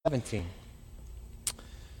17.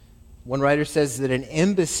 One writer says that an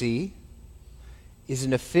embassy is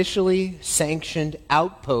an officially sanctioned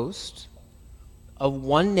outpost of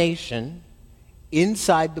one nation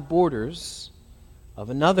inside the borders of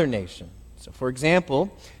another nation. So, for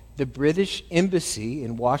example, the British Embassy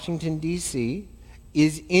in Washington, D.C.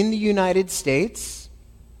 is in the United States,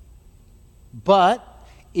 but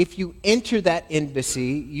if you enter that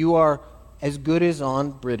embassy, you are as good as on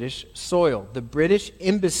British soil. The British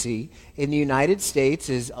Embassy in the United States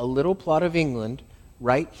is a little plot of England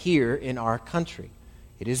right here in our country.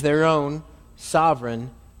 It is their own sovereign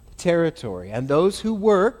territory. And those who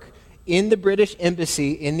work in the British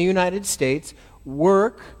Embassy in the United States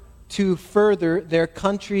work to further their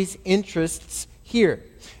country's interests here.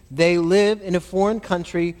 They live in a foreign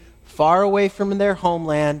country far away from their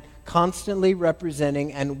homeland, constantly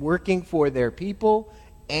representing and working for their people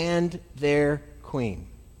and their queen.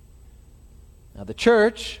 Now, the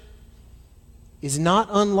church is not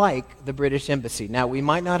unlike the British Embassy. Now, we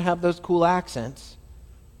might not have those cool accents,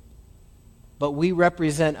 but we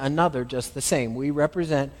represent another just the same. We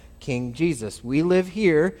represent King Jesus. We live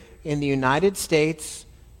here in the United States,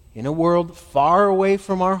 in a world far away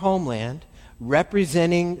from our homeland,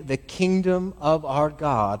 representing the kingdom of our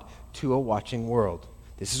God to a watching world.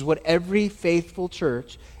 This is what every faithful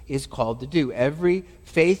church is called to do. Every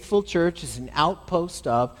faithful church is an outpost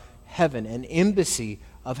of heaven, an embassy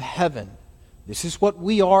of heaven. This is what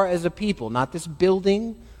we are as a people, not this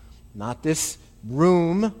building, not this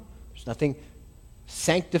room. There's nothing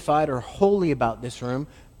sanctified or holy about this room.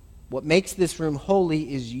 What makes this room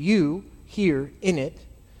holy is you here in it.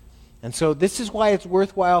 And so this is why it's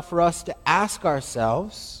worthwhile for us to ask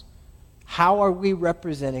ourselves, how are we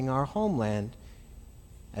representing our homeland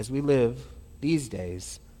as we live these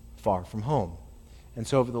days far from home? And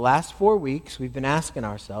so over the last 4 weeks, we've been asking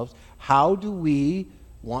ourselves, how do we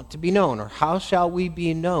want to be known? Or how shall we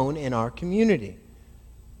be known in our community?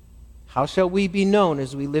 How shall we be known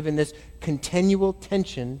as we live in this continual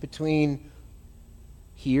tension between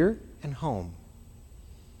here and home?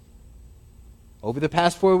 Over the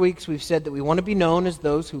past 4 weeks, we've said that we want to be known as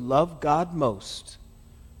those who love God most,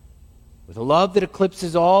 with a love that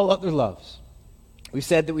eclipses all other loves. We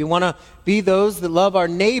said that we want to be those that love our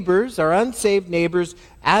neighbors, our unsaved neighbors,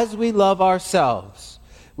 as we love ourselves.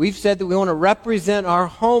 We've said that we want to represent our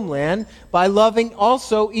homeland by loving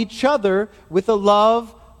also each other with a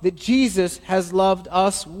love that Jesus has loved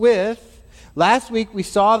us with. Last week we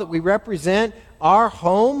saw that we represent our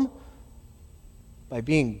home by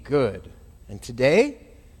being good. And today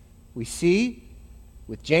we see,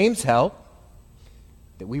 with James' help,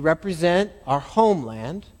 that we represent our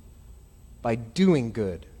homeland by doing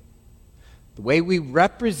good. The way we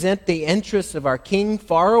represent the interests of our King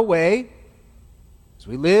far away, as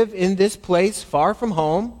we live in this place far from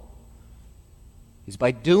home, is by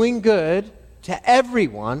doing good to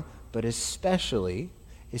everyone, but especially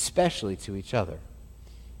to each other.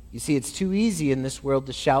 You see, it's too easy in this world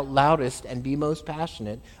to shout loudest and be most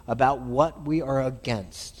passionate about what we are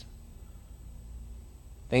against.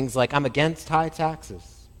 Things like, I'm against high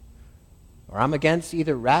taxes. Or I'm against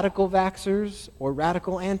either radical vaxxers or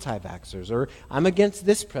radical anti-vaxxers. Or I'm against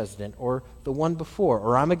this president or the one before.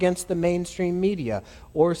 Or I'm against the mainstream media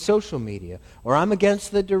or social media. Or I'm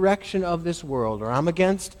against the direction of this world. Or I'm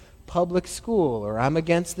against public school. Or I'm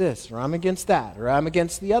against this. Or I'm against that. Or I'm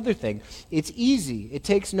against the other thing. It's easy. It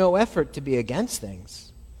takes no effort to be against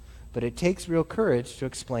things. But it takes real courage to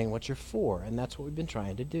explain what you're for. And that's what we've been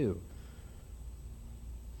trying to do.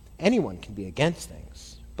 Anyone can be against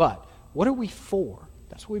things. But what are we for?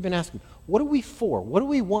 That's what we've been asking. What are we for? What do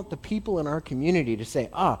we want the people in our community to say?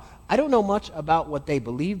 I don't know much about what they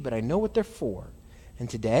believe, but I know what they're for. And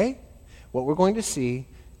today, what we're going to see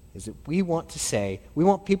is that we want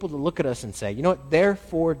people to look at us and say, you know what? They're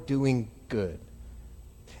for doing good.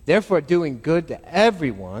 They're for doing good to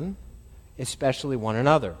everyone, especially one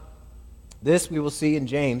another. This we will see in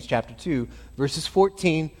James chapter 2, verses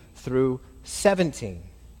 14 through 17.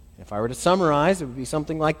 If I were to summarize, it would be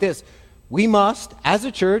something like this. We must, as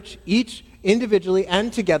a church, each individually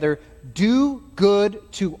and together, do good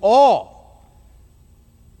to all,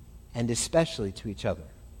 and especially to each other.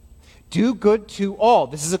 Do good to all.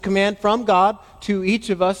 This is a command from God to each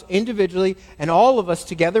of us individually, and all of us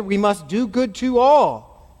together. We must do good to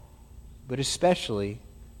all, but especially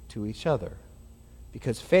to each other.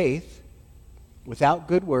 Because faith without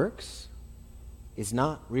good works is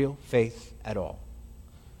not real faith at all.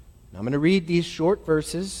 Now, I'm going to read these short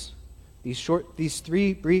verses, these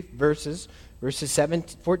three brief verses, verses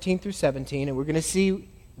 14 through 17, and we're going to see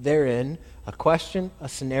therein a question, a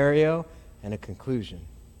scenario, and a conclusion.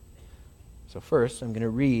 So first, I'm going to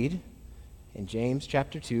read in James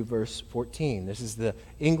chapter 2, verse 14. This is the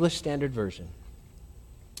English Standard Version.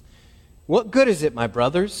 What good is it, my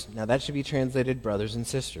brothers? Now that should be translated brothers and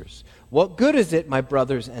sisters. What good is it, my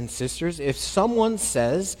brothers and sisters, if someone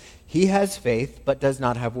says he has faith but does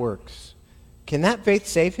not have works? Can that faith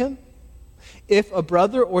save him? If a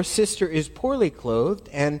brother or sister is poorly clothed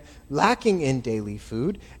and lacking in daily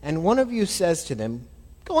food, and one of you says to them,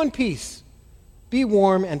 "Go in peace, be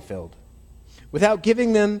warm and filled," without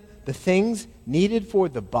giving them the things needed for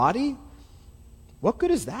the body, what good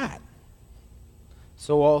is that?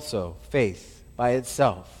 So also, faith by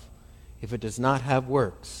itself, if it does not have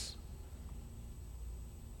works,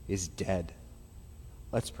 is dead.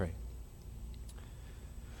 Let's pray.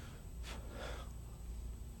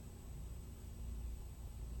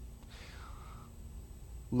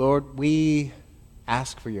 Lord, we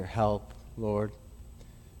ask for your help, Lord.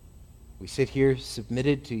 We sit here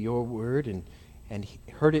submitted to your word and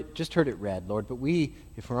heard it read, Lord. But we,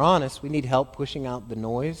 if we're honest, we need help pushing out the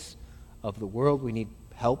noise of the world. We need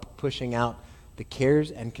help pushing out the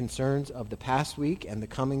cares and concerns of the past week and the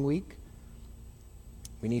coming week.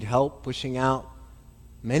 We need help pushing out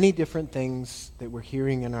many different things that we're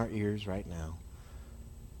hearing in our ears right now.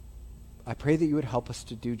 I pray that you would help us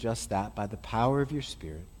to do just that by the power of your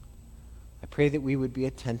Spirit. I pray that we would be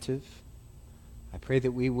attentive. I pray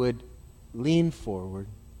that we would lean forward.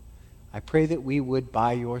 I pray that we would,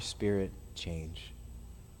 by your Spirit, change.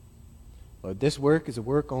 Lord, this work is a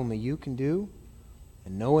work only you can do,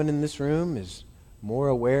 and no one in this room is more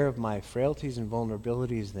aware of my frailties and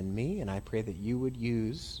vulnerabilities than me, and I pray that you would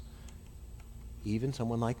use even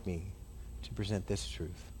someone like me to present this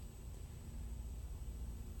truth.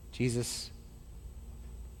 Jesus,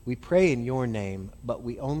 we pray in your name, but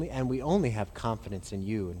we only have confidence in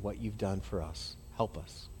you and what you've done for us. Help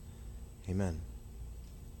us. Amen.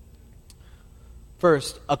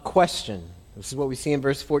 First, a question. This is what we see in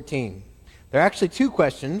verse 14. There are actually two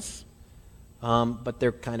questions, but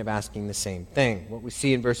they're kind of asking the same thing. What we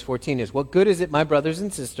see in verse 14 is, what good is it, my brothers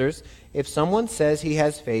and sisters, if someone says he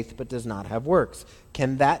has faith but does not have works?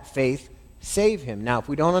 Can that faith save him? Now, if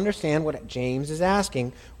we don't understand what James is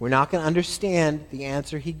asking, we're not going to understand the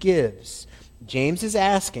answer he gives. James is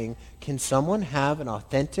asking, can someone have an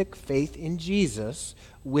authentic faith in Jesus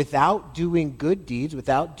without doing good deeds,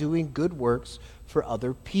 without doing good works for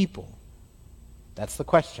other people? That's the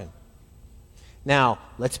question. Now,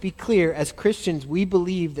 let's be clear. As Christians, we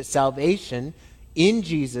believe that salvation in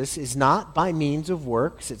Jesus is not by means of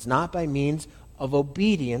works. It's not by means of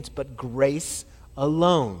obedience, but grace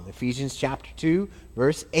alone. Ephesians chapter 2,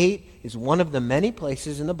 verse 8 is one of the many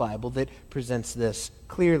places in the Bible that presents this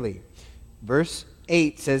clearly. Verse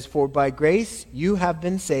 8 says, "For by grace you have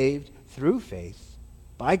been saved through faith,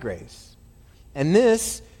 by grace. And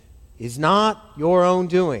this is not your own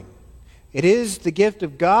doing. It is the gift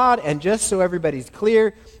of God, and just so everybody's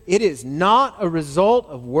clear, it is not a result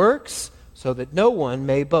of works, so that no one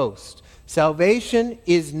may boast." Salvation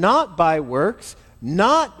is not by works,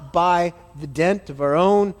 not by the dent of our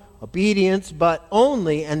own obedience, but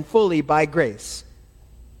only and fully by grace.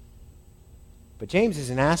 But James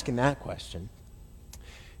isn't asking that question.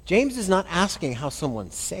 James is not asking how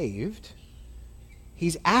someone's saved.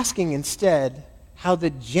 He's asking instead how the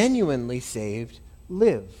genuinely saved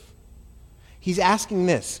live. He's asking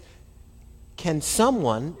this: can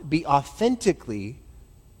someone be authentically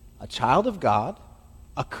a child of God,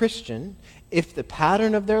 a Christian, if the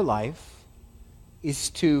pattern of their life is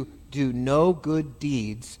to do no good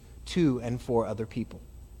deeds to and for other people?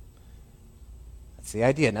 That's the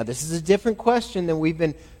idea. Now, this is a different question than we've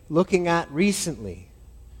been looking at recently.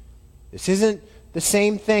 This isn't the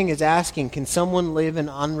same thing as asking, can someone live in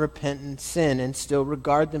unrepentant sin and still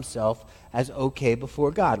regard themselves as okay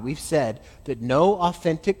before God? We've said that no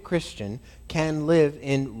authentic Christian can live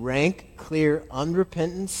in rank, clear,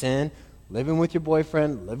 unrepentant sin, living with your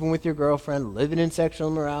boyfriend, living with your girlfriend, living in sexual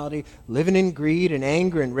immorality, living in greed and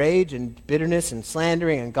anger and rage and bitterness and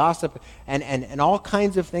slandering and gossip and all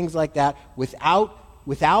kinds of things like that without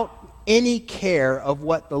any care of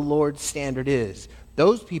what the Lord's standard is.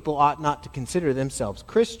 Those people ought not to consider themselves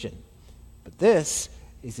Christian. But this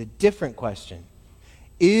is a different question.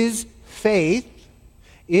 Is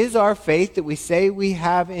our faith that we say we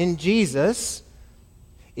have in Jesus,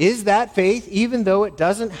 is that faith, even though it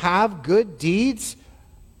doesn't have good deeds,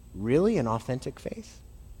 really an authentic faith?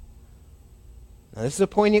 Now, this is a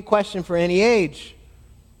poignant question for any age.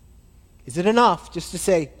 Is it enough just to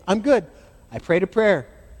say, I'm good, I prayed a prayer,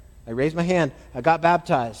 I raised my hand, I got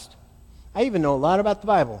baptized, I even know a lot about the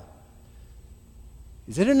Bible?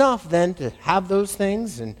 Is it enough then to have those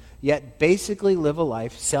things and yet basically live a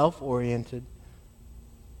life self-oriented,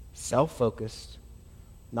 self-focused,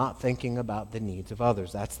 not thinking about the needs of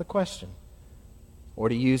others? That's the question. Or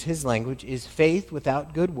to use his language, is faith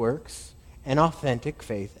without good works an authentic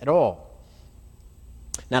faith at all?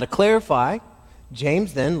 Now, to clarify,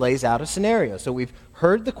 James then lays out a scenario. So we've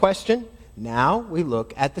heard the question, now we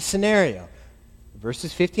look at the scenario.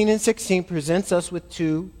 Verses 15 and 16 presents us with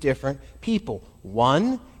two different people.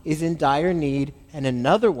 One is in dire need, and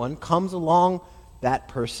another one comes along that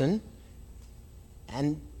person,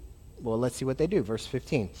 and, well, let's see what they do. Verse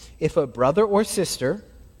 15. If a brother or sister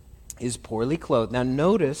is poorly clothed. Now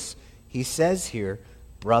notice he says here,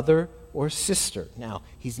 brother or sister. Now,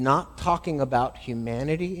 he's not talking about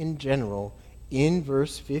humanity in general in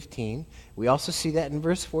verse 15. We also see that in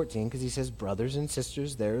verse 14 because he says brothers and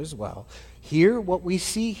sisters there as well. Here, what we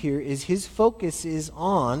see here is his focus is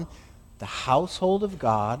on the household of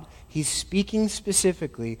God. He's speaking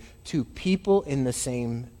specifically to people in the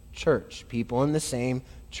same church, people in the same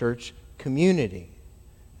church community.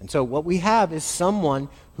 And so what we have is someone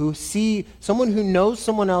who knows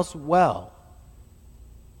someone else well.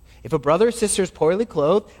 If a brother or sister is poorly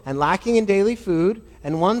clothed and lacking in daily food,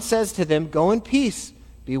 and one says to them, "Go in peace,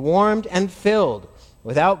 be warmed and filled,"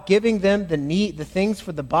 without giving them the things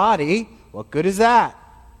for the body, what good is that?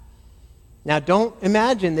 Now, don't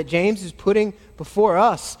imagine that James is putting before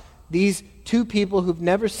us these two people who've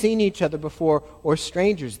never seen each other before or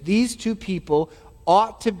strangers. These two people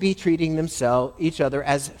ought to be treating each other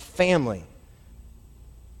as family.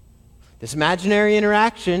 This imaginary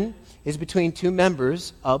interaction is between two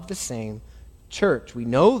members of the same church. We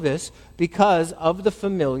know this because of the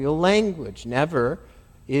familial language. Never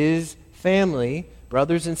is family,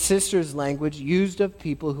 brothers and sisters language used of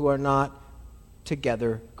people who are not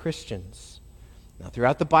together Christians. Now,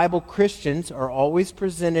 throughout the Bible, Christians are always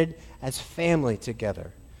presented as family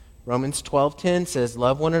together. Romans 12:10 says,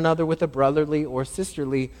 "Love one another with a brotherly or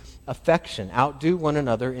sisterly affection. Outdo one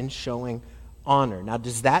another in showing honor." Now,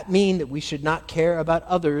 does that mean that we should not care about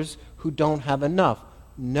others who don't have enough?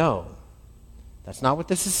 No. That's not what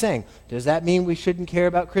this is saying. Does that mean we shouldn't care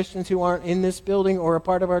about Christians who aren't in this building or a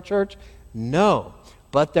part of our church? No.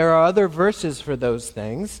 But there are other verses for those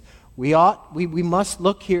things. We must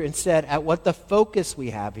look here instead at what the focus we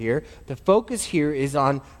have here. The focus here is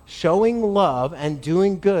on showing love and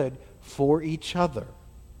doing good for each other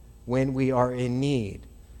when we are in need.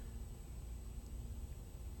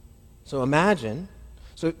 So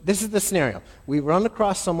this is the scenario. We run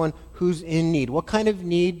across someone who's in need. What kind of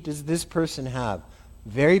need does this person have?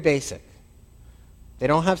 Very basic. They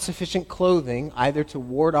don't have sufficient clothing either to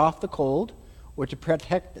ward off the cold or to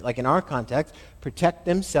protect, like in our context, protect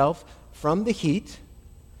themselves from the heat,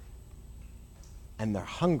 and they're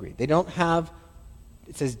hungry. They don't have,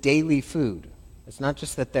 it says, daily food. It's not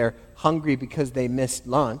just that they're hungry because they missed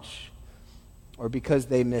lunch or because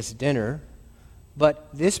they missed dinner, but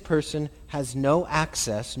this person has no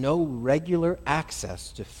regular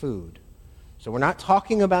access to food. So we're not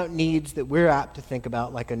talking about needs that we're apt to think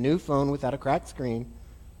about, like a new phone without a cracked screen,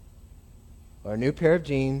 or a new pair of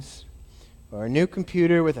jeans, or a new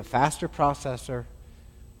computer with a faster processor,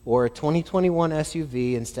 or a 2021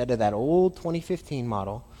 SUV instead of that old 2015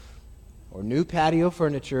 model, or new patio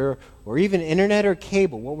furniture, or even internet or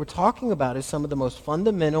cable. What we're talking about is some of the most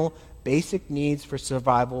fundamental, basic needs for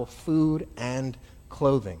survival: food and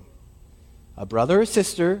clothing. A brother or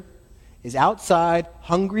sister is outside,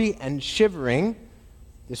 hungry and shivering.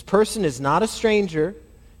 This person is not a stranger.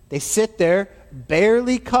 They sit there,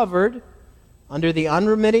 barely covered, under the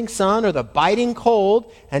unremitting sun or the biting cold,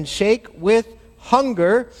 and shake with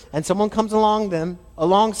hunger, and someone comes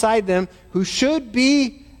alongside them who should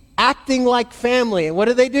be acting like family. And what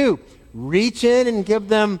do? Reach in and give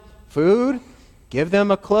them food? Give them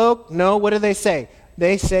a cloak? No, what do they say?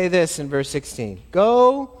 They say this in verse 16.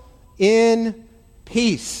 "Go in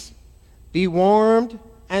peace, be warmed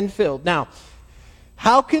and filled." Now,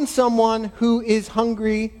 how can someone who is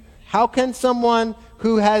hungry, how can someone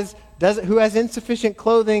who has insufficient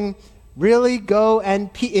clothing really go in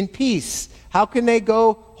peace? How can they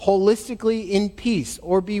go holistically in peace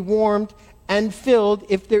or be warmed and filled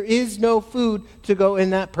if there is no food to go in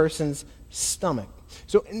that person's stomach?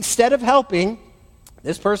 So instead of helping,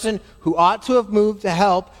 this person who ought to have moved to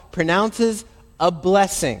help pronounces a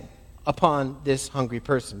blessing upon this hungry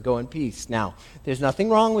person. Go in peace. Now, there's nothing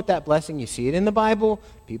wrong with that blessing. You see it in the Bible.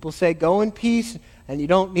 People say, "Go in peace," and you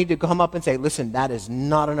don't need to come up and say, "Listen, that is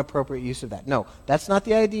not an appropriate use of that." No, that's not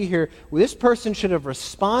the idea here. This person should have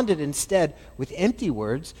responded instead with empty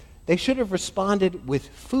words. They should have responded with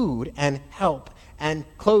food and help and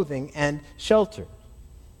clothing and shelter.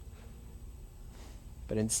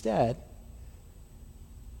 But instead,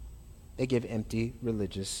 they give empty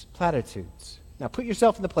religious platitudes. Now put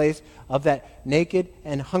yourself in the place of that naked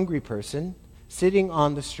and hungry person sitting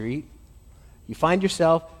on the street. You find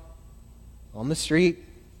yourself on the street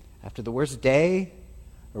after the worst day,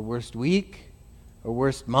 or worst week, or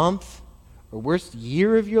worst month, or worst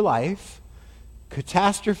year of your life.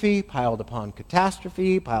 Catastrophe piled upon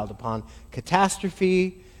catastrophe, piled upon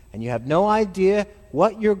catastrophe, and you have no idea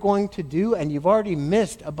what you're going to do, and you've already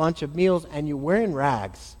missed a bunch of meals, and you're wearing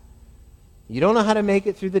rags. You don't know how to make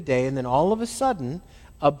it through the day, and then all of a sudden,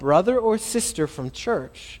 a brother or sister from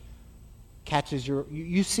church catches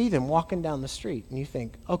you see them walking down the street, and you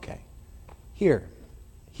think, okay, here,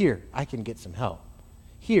 I can get some help.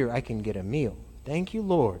 Here, I can get a meal. Thank you,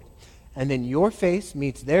 Lord. And then your face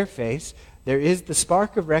meets their face. There is the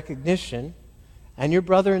spark of recognition, and your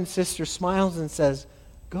brother and sister smiles and says,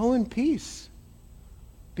 go in peace.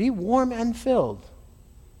 Be warm and filled.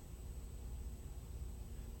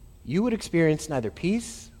 You would experience neither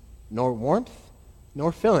peace, nor warmth,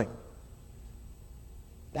 nor filling.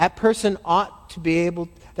 That person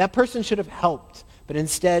should have helped, but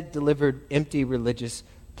instead delivered empty religious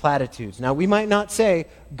platitudes. Now, we might not say,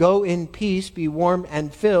 go in peace, be warm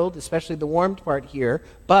and filled, especially the warmed part here,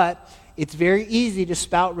 but it's very easy to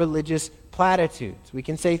spout religious platitudes. We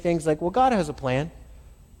can say things like, well, God has a plan,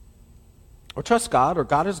 or trust God, or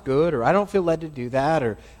God is good, or I don't feel led to do that,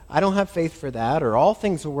 or I don't have faith for that, or all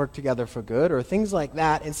things will work together for good, or things like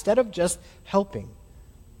that, instead of just helping.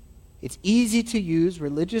 It's easy to use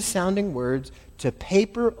religious-sounding words to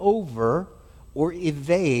paper over or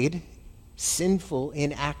evade sinful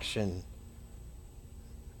inaction.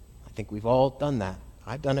 I think we've all done that.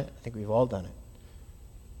 I've done it. I think we've all done it.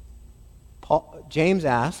 James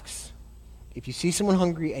asks, if you see someone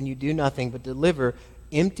hungry and you do nothing but deliver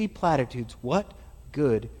empty platitudes, what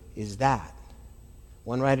good is that?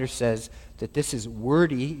 One writer says that this is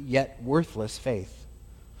wordy yet worthless faith.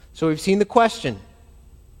 So we've seen the question.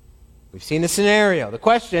 We've seen the scenario. The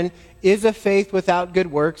question, is a faith without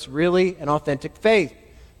good works really an authentic faith?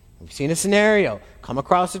 We've seen a scenario. Come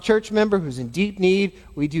across a church member who's in deep need.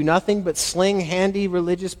 We do nothing but sling handy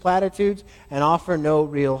religious platitudes and offer no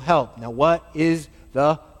real help. Now, what is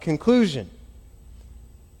the conclusion?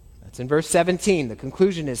 That's in verse 17. The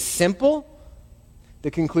conclusion is simple.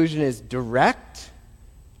 The conclusion is direct.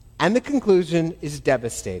 And the conclusion is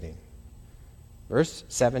devastating. Verse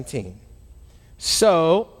 17.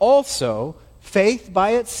 So, also, faith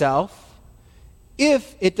by itself,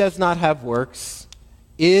 if it does not have works,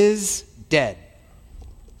 is dead.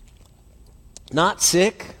 Not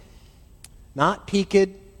sick, not peaked,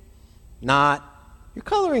 not your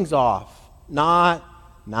coloring's off, not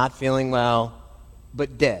feeling well,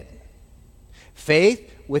 but dead.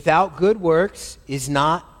 Faith without good works is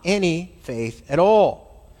not any faith at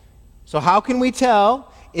all. So how can we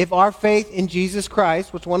tell if our faith in Jesus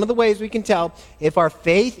Christ, which one of the ways we can tell if our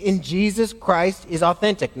faith in Jesus Christ is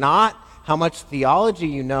authentic? Not how much theology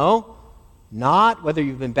you know, not whether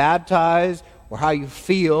you've been baptized or how you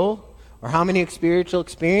feel or how many spiritual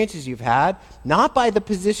experiences you've had, not by the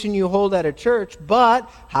position you hold at a church, but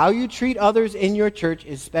how you treat others in your church,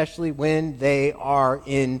 especially when they are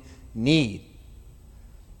in need.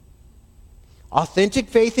 Authentic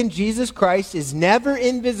faith in Jesus Christ is never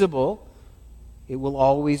invisible. It will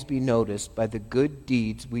always be noticed by the good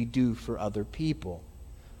deeds we do for other people,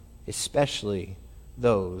 especially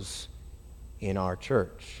those in our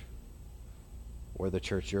church or the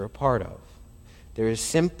church you're a part of. There is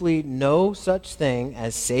simply no such thing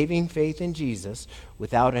as saving faith in Jesus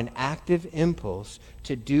without an active impulse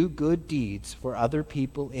to do good deeds for other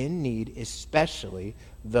people in need, especially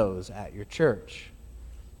those at your church.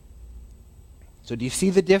 So do you see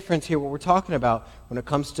the difference here, what we're talking about when it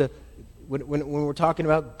comes to when we're talking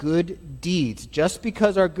about good deeds? Just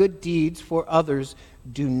because our good deeds for others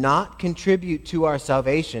do not contribute to our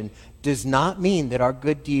salvation does not mean that our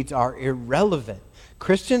good deeds are irrelevant.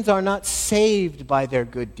 Christians are not saved by their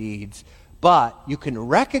good deeds, but you can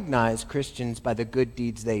recognize Christians by the good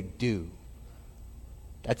deeds they do.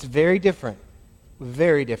 That's very different.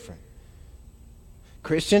 Very different.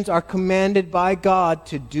 Christians are commanded by God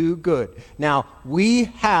to do good. Now, we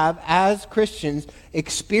have, as Christians,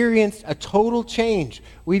 experienced a total change.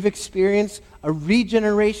 We've experienced a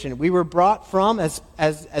regeneration. We were brought from, as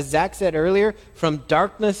Zach said earlier, from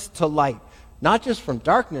darkness to light. Not just from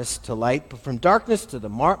darkness to light, but from darkness to the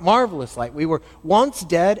marvelous light. We were once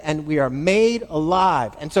dead, and we are made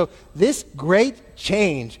alive. And so this great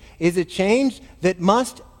change is a change that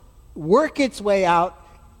must work its way out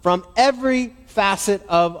from every facet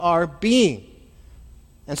of our being.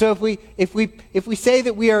 And so if we say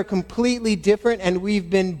that we are completely different and we've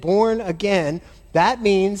been born again, that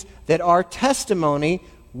means that our testimony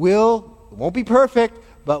won't be perfect,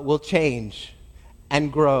 but will change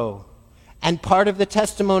and grow. And part of the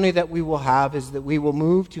testimony that we will have is that we will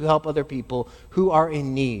move to help other people who are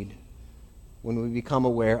in need when we become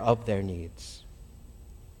aware of their needs.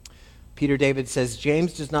 Peter David says,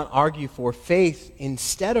 James does not argue for faith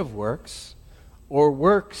instead of works, or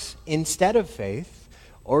works instead of faith,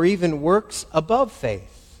 or even works above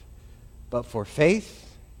faith, but for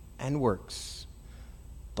faith and works,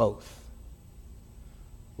 both.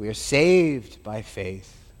 We are saved by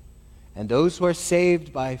faith, and those who are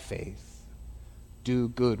saved by faith do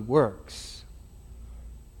good works,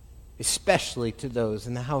 especially to those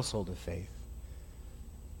in the household of faith.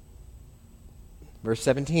 Verse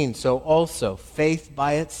 17, so also faith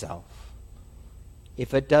by itself,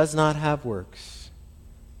 if it does not have works,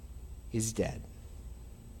 is dead.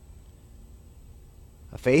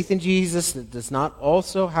 A faith in Jesus that does not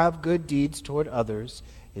also have good deeds toward others,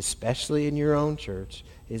 especially in your own church,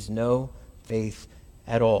 is no faith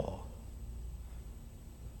at all.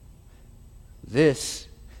 This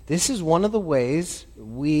is one of the ways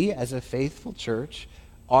we, as a faithful church,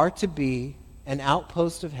 are to be an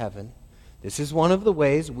outpost of heaven. This is one of the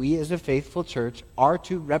ways we, as a faithful church, are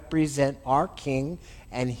to represent our King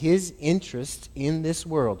and his interests in this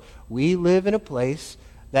world. We live in a place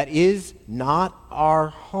that is not our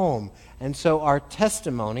home. And so our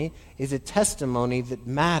testimony is a testimony that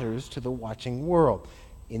matters to the watching world.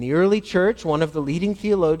 In the early church, one of the leading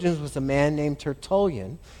theologians was a man named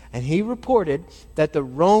Tertullian, and he reported that the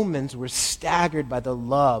Romans were staggered by the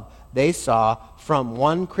love they saw from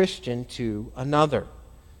one Christian to another.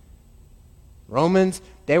 Romans,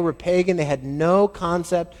 they were pagan. They had no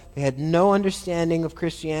concept. They had no understanding of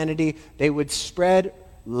Christianity. They would spread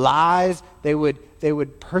lies. They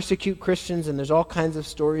would persecute Christians, and there's all kinds of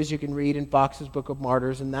stories you can read in Fox's Book of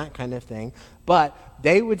Martyrs and that kind of thing. But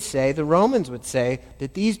they would say, the Romans would say,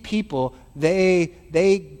 that these people, they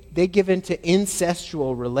give into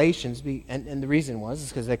incestual relations, and the reason was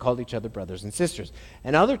because they called each other brothers and sisters.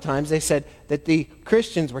 And other times they said that the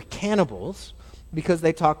Christians were cannibals because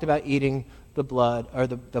they talked about eating the blood or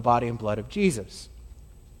the body and blood of Jesus.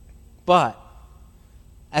 But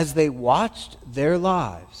as they watched their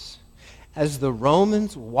lives, as the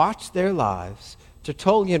Romans watched their lives,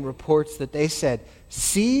 Tertullian reports that they said,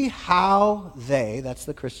 see how they, that's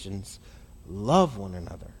the Christians, love one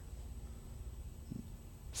another.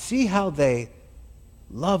 See how they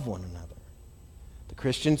love one another. The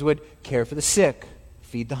Christians would care for the sick,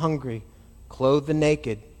 feed the hungry, clothe the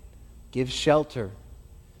naked, give shelter.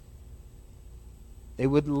 They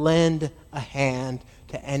would lend a hand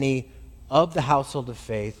to any of the household of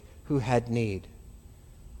faith who had need.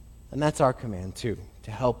 And that's our command too,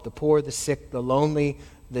 to help the poor, the sick, the lonely,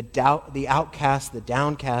 the outcast, the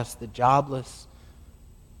downcast, the jobless.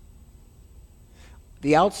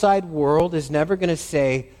 The outside world is never going to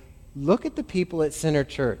say, look at the people at Center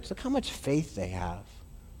Church. Look how much faith they have.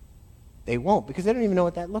 They won't, because they don't even know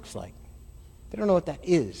what that looks like. They don't know what that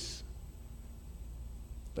is.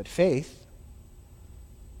 But faith,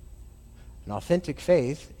 an authentic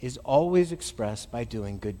faith, is always expressed by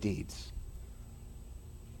doing good deeds.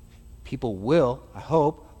 People will, I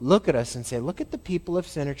hope, look at us and say, look at the people of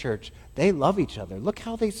Center Church. They love each other. Look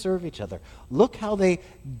how they serve each other. Look how they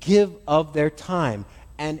give of their time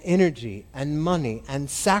and energy and money and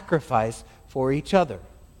sacrifice for each other.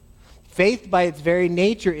 Faith by its very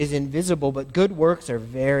nature is invisible, but good works are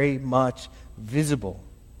very much visible.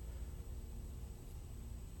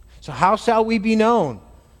 So how shall we be known?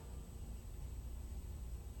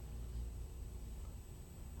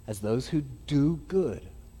 As those who do good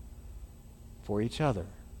for each other.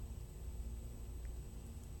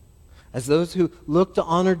 As those who look to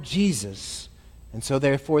honor Jesus, and so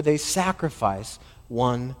therefore they sacrifice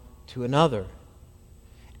one to another.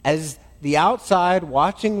 As the outside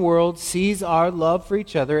watching world sees our love for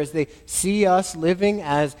each other, as they see us living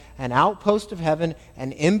as an outpost of heaven,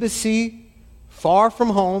 an embassy far from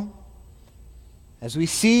home, as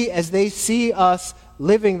they see us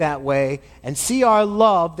living that way and see our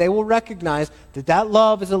love, they will recognize that that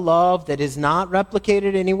love is a love that is not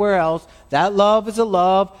replicated anywhere else. That love is a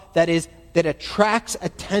love that attracts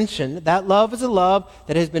attention. That love is a love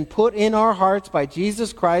that has been put in our hearts by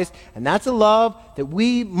Jesus Christ, and that's a love that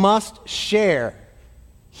we must share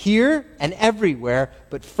here and everywhere,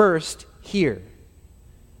 but first here.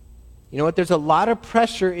 You know what? There's a lot of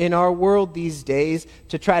pressure in our world these days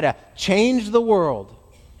to try to change the world.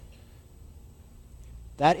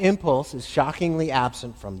 That impulse is shockingly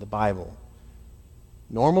absent from the Bible.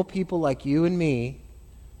 Normal people like you and me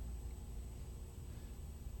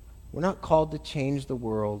We're not called to change the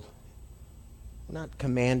world. We're not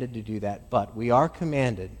commanded to do that, but we are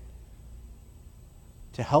commanded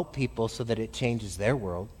to help people so that it changes their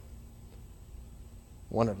world,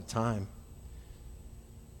 one at a time.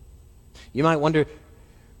 You might wonder,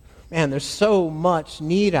 man, there's so much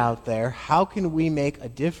need out there. How can we make a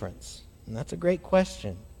difference? And that's a great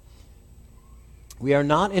question. We are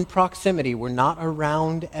not in proximity. We're not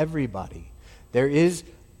around everybody. There is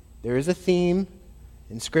a theme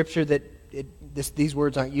in Scripture that these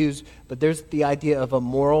words aren't used, but there's the idea of a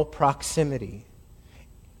moral proximity.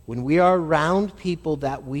 When we are around people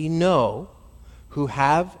that we know who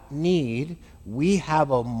have need, we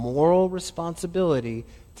have a moral responsibility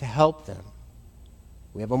to help them.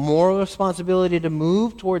 We have a moral responsibility to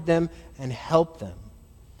move toward them and help them.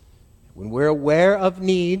 When we're aware of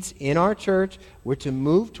needs in our church, we're to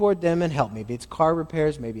move toward them and help. Maybe it's car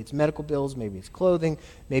repairs, maybe it's medical bills, maybe it's clothing,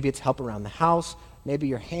 maybe it's help around the house. Maybe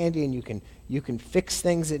you're handy and you can fix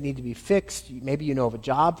things that need to be fixed. Maybe you know of a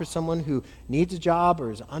job for someone who needs a job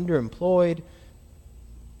or is underemployed.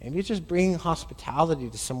 Maybe it's just bringing hospitality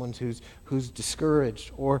to someone who's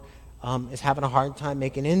discouraged or is having a hard time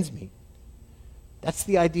making ends meet. That's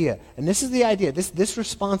the idea. And this is the idea. This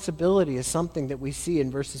responsibility is something that we see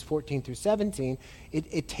in verses 14 through 17.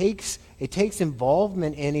 It takes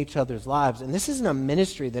involvement in each other's lives. And this isn't a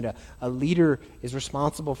ministry that a leader is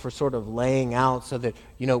responsible for sort of laying out so that,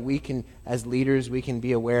 we can, as leaders, we can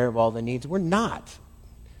be aware of all the needs. We're not.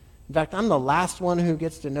 In fact, I'm the last one who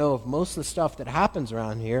gets to know of most of the stuff that happens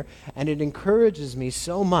around here. And it encourages me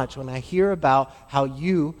so much when I hear about how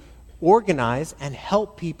you organize and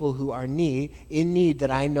help people who are in need that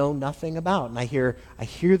I know nothing about. And I hear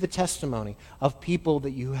the testimony of people that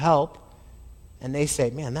you help, and they say,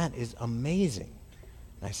 man, that is amazing.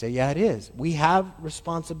 And I say, yeah, it is. We have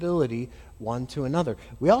responsibility one to another.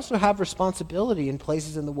 We also have responsibility in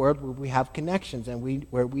places in the world where we have connections and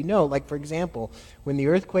where we know, like for example, when the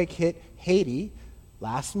earthquake hit Haiti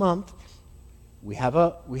last month, we have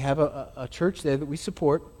a church there that we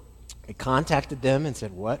support. We contacted them and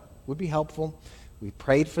said, what would be helpful? We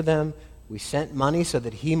prayed for them. We sent money so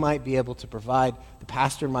that the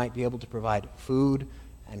pastor might be able to provide food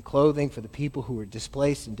and clothing for the people who were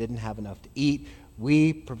displaced and didn't have enough to eat.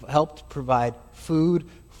 We helped provide food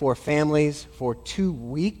for families for 2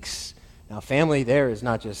 weeks. Now, family there is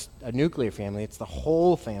not just a nuclear family, it's the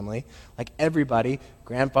whole family, like everybody,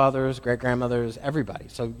 grandfathers, great-grandmothers, everybody.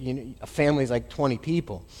 So, a family is like 20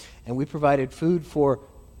 people. And we provided food for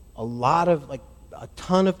a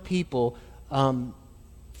ton of people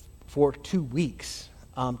for 2 weeks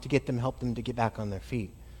to help them to get back on their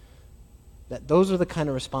feet. Those are the kind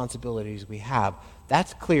of responsibilities we have.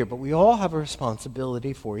 That's clear, but we all have a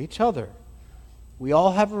responsibility for each other. We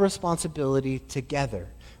all have a responsibility together.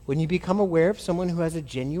 When you become aware of someone who has a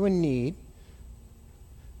genuine need,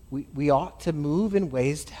 we ought to move in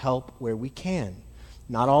ways to help where we can.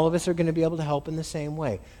 Not all of us are going to be able to help in the same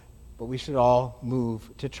way, but we should all move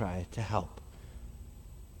to try to help.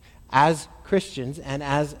 As Christians and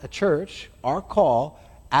as a church, our call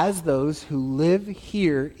as those who live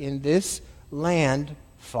here in this land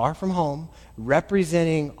far from home,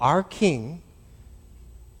 representing our King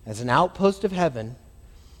as an outpost of heaven,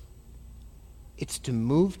 it's to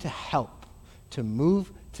move to help, to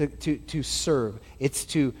move to serve. It's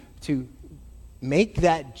to make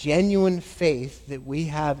that genuine faith that we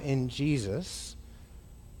have in Jesus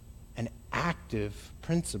an active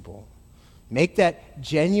principle. Make that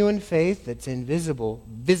genuine faith that's invisible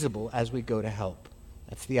visible as we go to help.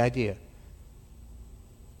 That's the idea.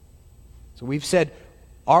 So we've said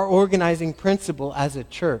our organizing principle as a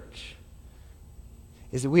church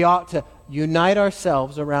is that we ought to unite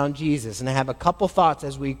ourselves around Jesus. And I have a couple thoughts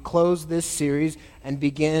as we close this series and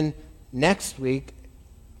begin next week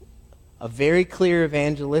a very clear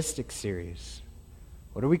evangelistic series.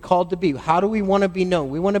 What are we called to be? How do we want to be known?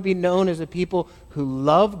 We want to be known as a people who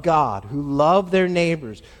love God, who love their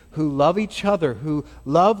neighbors, who love each other, who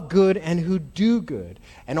love good and who do good.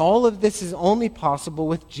 And all of this is only possible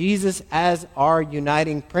with Jesus as our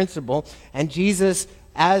uniting principle and Jesus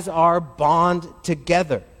as our bond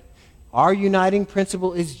together. Our uniting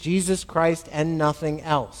principle is Jesus Christ and nothing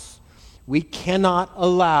else. We cannot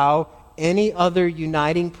allow any other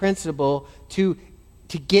uniting principle to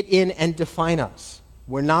get in and define us.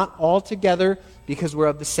 We're not all together because we're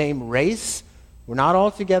of the same race. We're not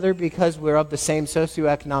all together because we're of the same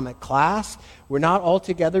socioeconomic class. We're not all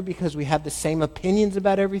together because we have the same opinions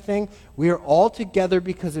about everything. We are all together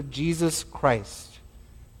because of Jesus Christ.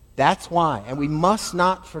 That's why. And we must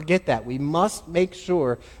not forget that. We must make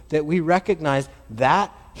sure that we recognize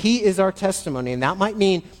that He is our testimony. And that might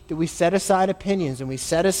mean that we set aside opinions and we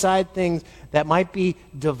set aside things that might be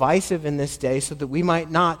divisive in this day so that we might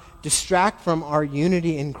not distract from our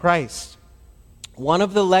unity in Christ. One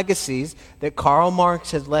of the legacies that Karl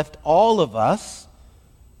Marx has left all of us,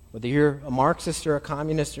 whether you're a Marxist or a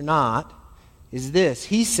communist or not, is this.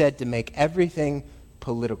 He said to make everything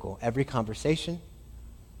political. Every conversation,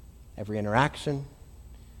 every interaction,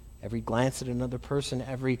 every glance at another person,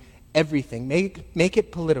 everything. Make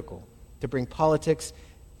it political, to bring politics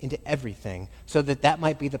into everything, so that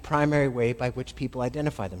might be the primary way by which people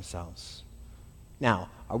identify themselves. Now,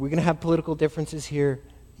 are we going to have political differences here?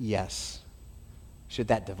 Yes. Should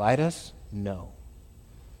that divide us? No.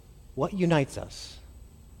 What unites us?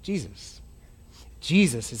 Jesus.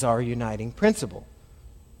 Jesus is our uniting principle.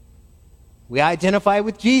 We identify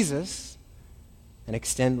with Jesus and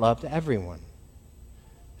extend love to everyone.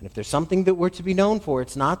 And if there's something that we're to be known for,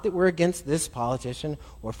 it's not that we're against this politician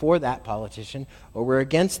or for that politician, or we're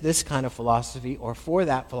against this kind of philosophy or for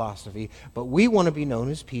that philosophy, but we want to be known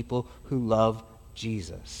as people who love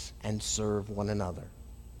Jesus and serve one another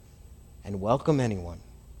and welcome anyone.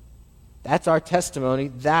 That's our testimony.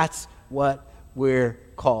 That's what we're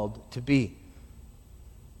called to be.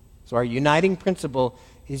 So our uniting principle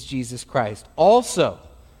is Jesus Christ. Also,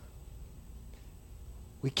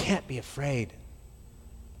 we can't be afraid.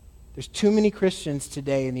 There's too many Christians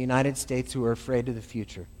today in the United States who are afraid of the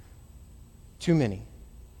future. Too many.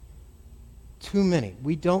 Too many.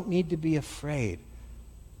 We don't need to be afraid.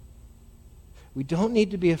 We don't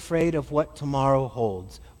need to be afraid of what tomorrow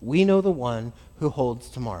holds. We know the one who holds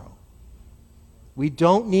tomorrow. We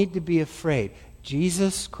don't need to be afraid.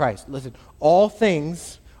 Jesus Christ. Listen, all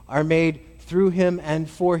things are made through him and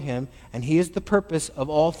for him, and he is the purpose of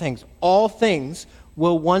all things. All things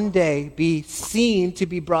will one day be seen to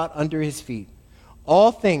be brought under his feet.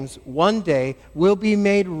 All things one day will be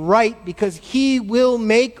made right because he will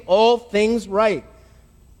make all things right.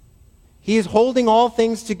 He is holding all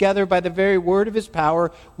things together by the very word of his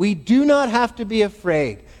power. We do not have to be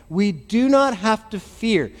afraid. We do not have to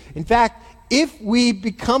fear. In fact, if we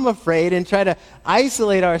become afraid and try to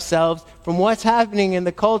isolate ourselves from what's happening in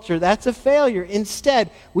the culture, that's a failure.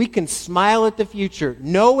 Instead, we can smile at the future,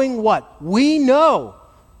 knowing what? We know.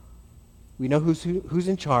 We know who's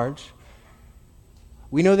in charge.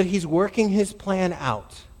 We know that he's working his plan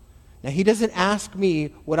out. Now, he doesn't ask me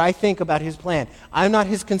what I think about his plan. I'm not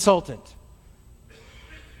his consultant.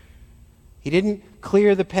 He didn't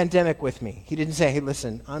clear the pandemic with me. He didn't say, hey,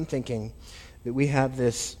 listen, I'm thinking that we have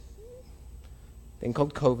this thing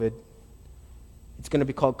called COVID. It's going to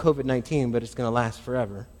be called COVID-19, but it's going to last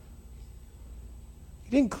forever. He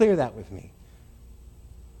didn't clear that with me.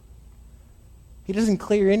 He doesn't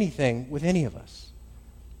clear anything with any of us.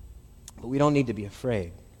 But we don't need to be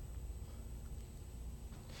afraid.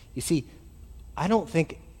 You see, I don't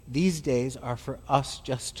think these days are for us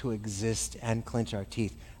just to exist and clench our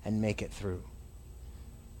teeth and make it through.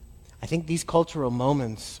 I think these cultural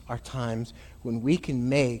moments are times when we can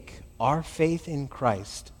make our faith in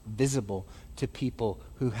Christ visible to people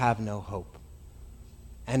who have no hope.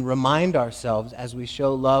 And remind ourselves as we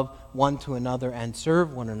show love one to another and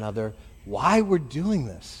serve one another why we're doing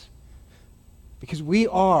this. Because we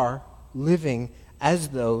are living as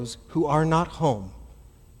those who are not home.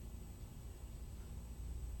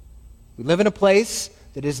 We live in a place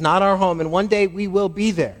that is not our home, and one day we will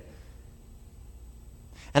be there.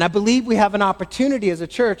 And I believe we have an opportunity as a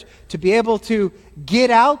church to be able to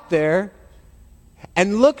get out there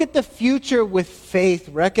and look at the future with faith,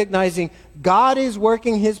 recognizing God is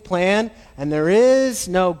working his plan, and there is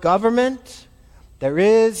no government, there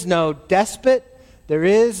is no despot, there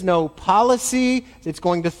is no policy that's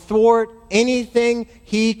going to thwart anything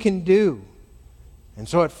he can do. And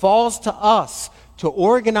so it falls to us to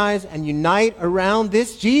organize and unite around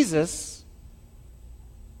this Jesus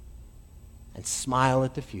and smile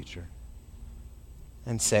at the future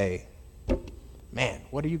and say, man,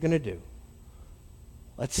 what are you going to do?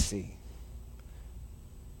 Let's see.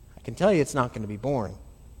 I can tell you it's not going to be boring.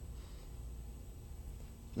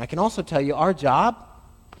 And I can also tell you our job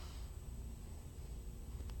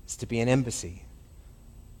is to be an embassy.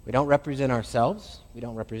 We don't represent ourselves. We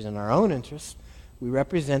don't represent our own interests. We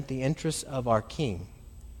represent the interests of our King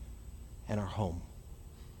and our home.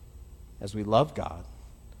 As we love God,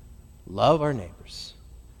 love our neighbors,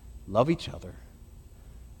 love each other,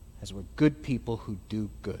 as we're good people who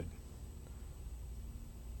do good.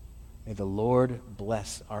 May the Lord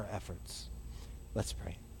bless our efforts. Let's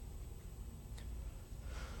pray.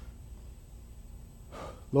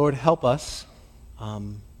 Lord, help us.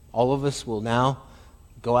 All of us will now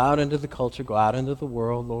go out into the culture, go out into the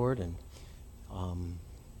world, Lord, and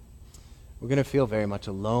we're going to feel very much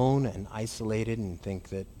alone and isolated and think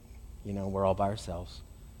that, we're all by ourselves.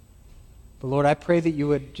 But Lord, I pray that you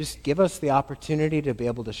would just give us the opportunity to be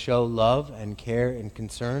able to show love and care and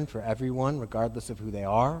concern for everyone, regardless of who they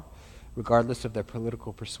are, regardless of their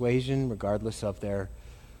political persuasion, regardless of their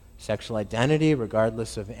sexual identity,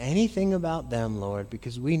 regardless of anything about them, Lord,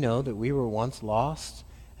 because we know that we were once lost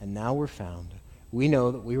and now we're found. We know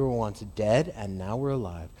that we were once dead and now we're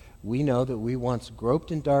alive. We know that we once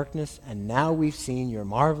groped in darkness and now we've seen your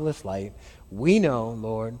marvelous light. We know,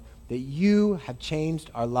 Lord, that you have changed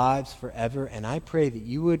our lives forever, and I pray that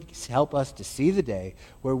you would help us to see the day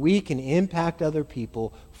where we can impact other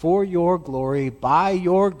people for your glory by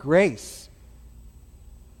your grace.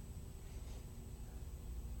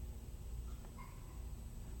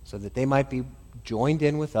 So that they might be joined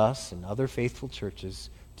in with us and other faithful churches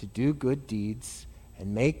to do good deeds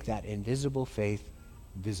and make that invisible faith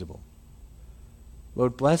visible.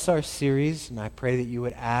 Lord, bless our series, and I pray that you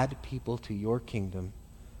would add people to your kingdom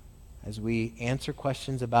as we answer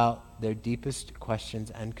questions about their deepest questions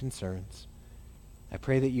and concerns. I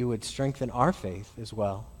pray that you would strengthen our faith as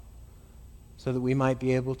well, so that we might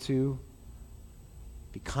be able to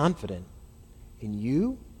be confident in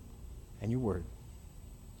you and your word.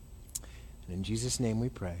 And in Jesus' name we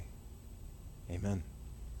pray. Amen.